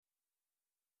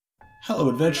Hello,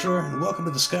 adventurer, and welcome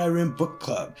to the Skyrim Book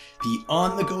Club, the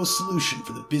on-the-go solution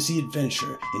for the busy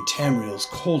adventure in Tamriel's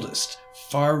coldest,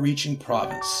 far-reaching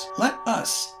province. Let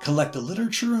us collect the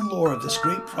literature and lore of this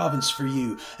great province for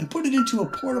you and put it into a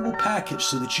portable package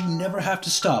so that you never have to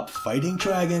stop fighting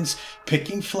dragons,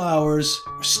 picking flowers,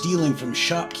 or stealing from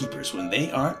shopkeepers when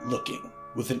they aren't looking.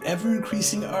 With an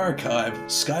ever-increasing archive,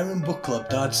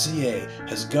 SkyrimBookClub.ca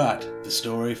has got the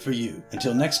story for you.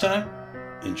 Until next time,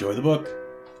 enjoy the book.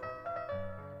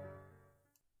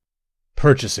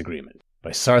 Purchase Agreement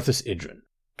by Sarthis Idren.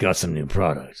 Got some new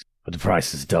product, but the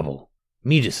price is double.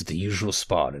 Meet us at the usual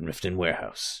spot in Riften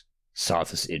Warehouse.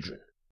 Sarthis Idren.